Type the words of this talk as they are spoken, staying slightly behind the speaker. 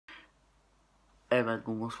Hey man,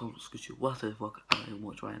 what's wrong with you? What the fuck? I don't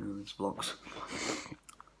watch Ryan in his vlogs.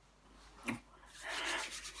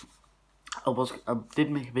 I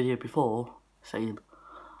did make a video before saying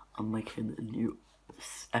I'm making new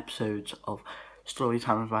episodes of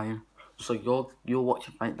Storytime with Ryan. So you're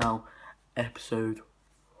watching right now episode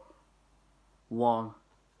 1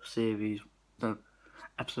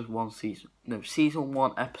 episode 1 season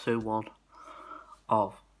 1 episode 1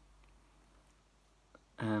 of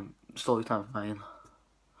Storytime with Ryan.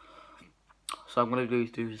 So I'm gonna go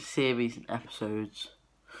through the series and episodes.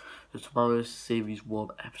 So tomorrow's series 1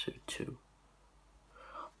 episode 2.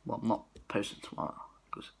 Well, I'm not posting tomorrow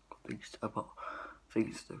because I've got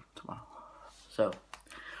things to do tomorrow. So,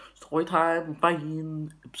 Storytime,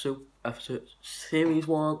 Ryan, episode, series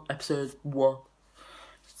 1, episode 1.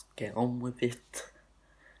 Let's get on with it.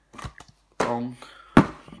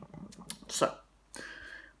 So,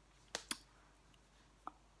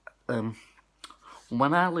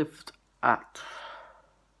 when I lived at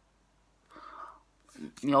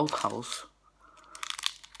the old house,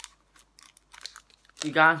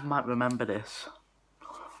 you guys might remember this,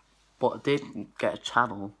 but I did get a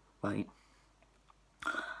channel, right?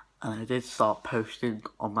 And I did start posting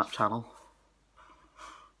on that channel.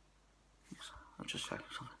 I'm just checking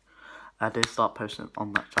something. I did start posting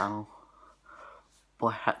on that channel, but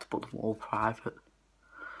I had to put them all private.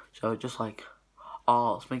 So just like,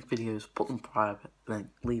 oh, let's make videos, put them private, then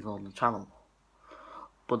leave them on the channel.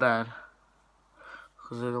 But then,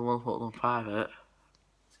 because I don't want to put them private,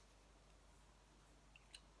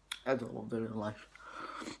 I don't know what I'm doing in life.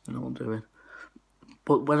 I know what I'm doing.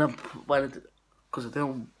 But because I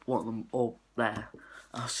didn't want them all there,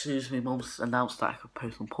 as soon as my mum announced that I could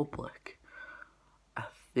post them public, I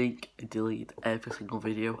think I deleted every single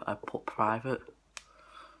video I put private.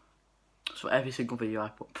 So every single video I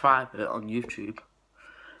put private on YouTube,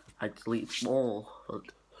 I deleted them all. But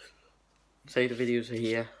say the videos are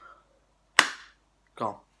here,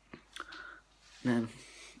 gone. And then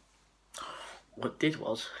what I did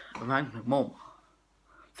was, I rang my mum,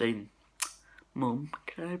 saying, "Mum,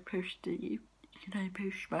 can I post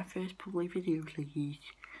my first public video, please?"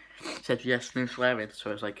 She said yes, no swearing. So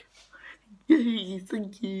I was like, "Yay,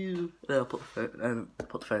 thank you." And then I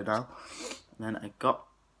put the phone down. And then I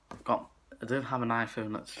didn't have an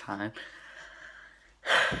iPhone at the time.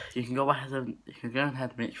 You can go ahead and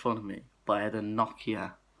make fun of me, but I had a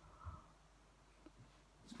Nokia.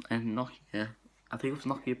 And Nokia, I think it was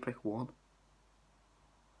Nokia Brick 1.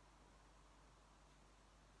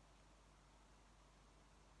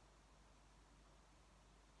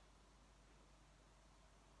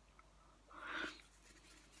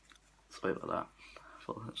 Sorry about that. I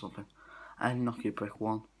thought I heard something. I had Nokia Brick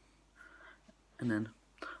 1. And then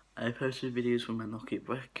I posted videos from my Nokia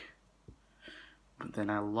Brick. But then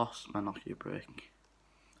I lost my Nokia Brick.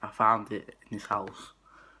 I found it in his house.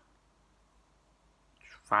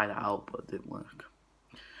 Tried it out, but it didn't work.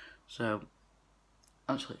 So,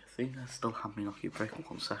 actually, I think I still have my Nokia Brick.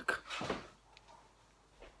 1 sec.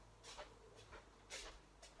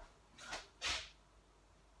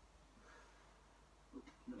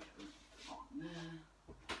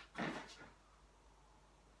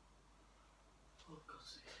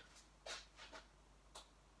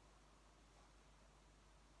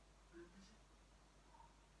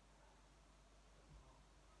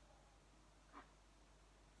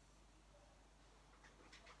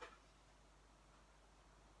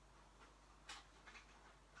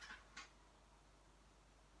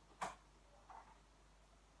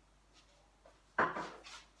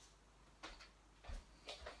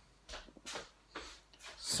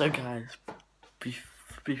 So guys,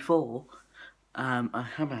 before I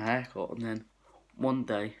had my haircut, and then one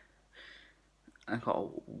day I got a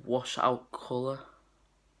washout colour.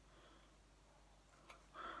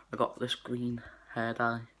 I got this green hair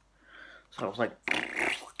dye, so I was like,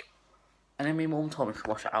 and then my mum told me to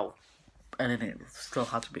wash it out, and then it still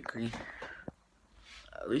had to be green.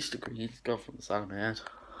 At least the green's gone from the side of my head,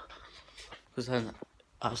 because then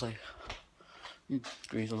I was like,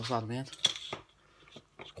 green's on the side of my head.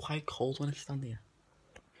 It's quite cold when I stand here.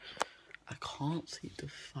 I can't seem to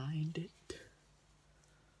find it.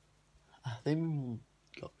 I think my mum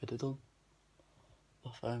got rid of them.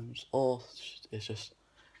 The phones, or it's just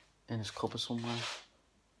in his cupboard somewhere.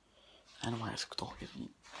 Anyway, it's stuck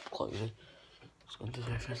isn't closing. It's going to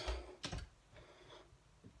open.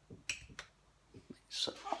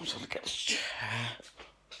 So I'm just gonna get this chair.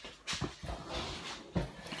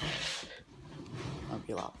 Might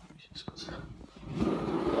be loud.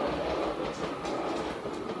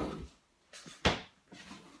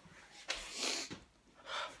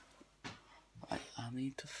 I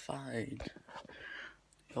need to find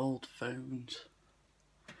Old phones.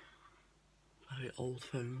 Very old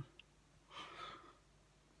phone.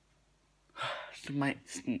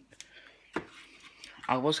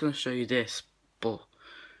 I was going to show you this, but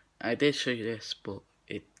I did show you this, but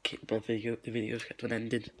the videos kept on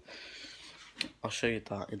ending. I'll show you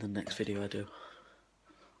that in the next video I do.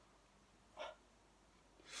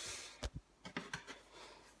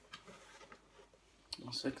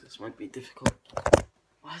 I think this might be difficult.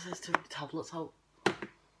 Why is there too many tablets out?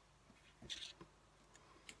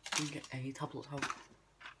 I didn't get any tablets out.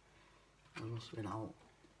 They must have been out.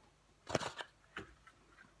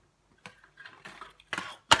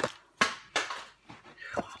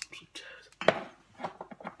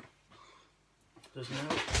 There's no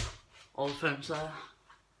old phones there.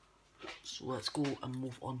 So let's go and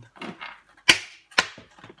move on.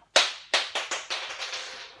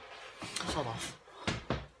 Stop off.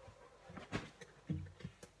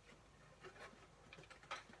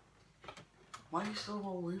 Why are you still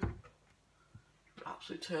rolling?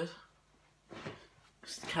 Absolute turd.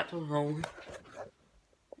 Just kept on rolling.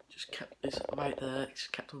 Just kept, it's right there,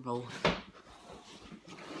 just kept on rolling.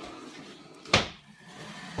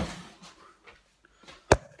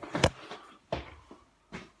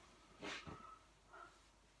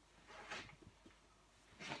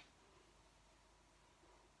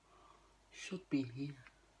 Should be here.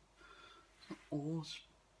 It's not always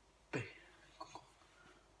be.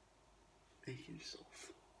 Making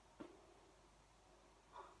stuff.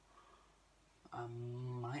 I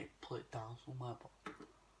might put it down somewhere, but it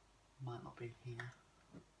might not be here.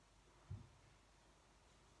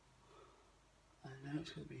 I know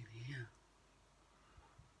it's going to be in here.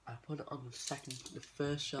 I put it on the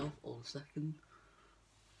first shelf or the second,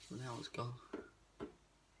 so now it's gone.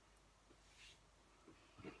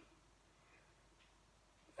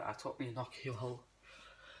 I took me a Nokia hole.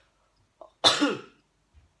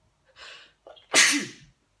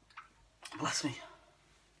 Bless me.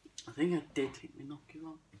 I think I did take me Nokia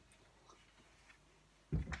hole.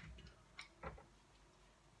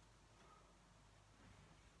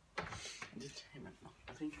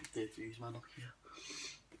 I think I did use my Nokia.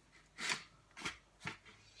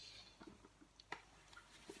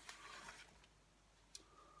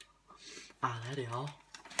 Ah, there they are.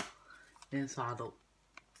 Inside a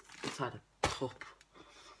cup.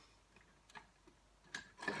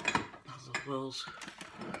 That's the world's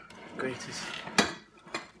greatest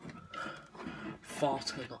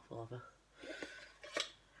farter, not father.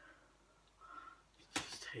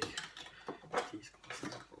 Just take these glasses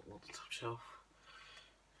and put them on the top shelf.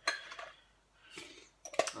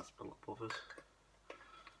 That's a lot of others.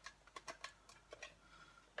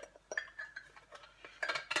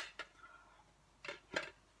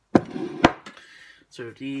 So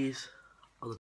these are the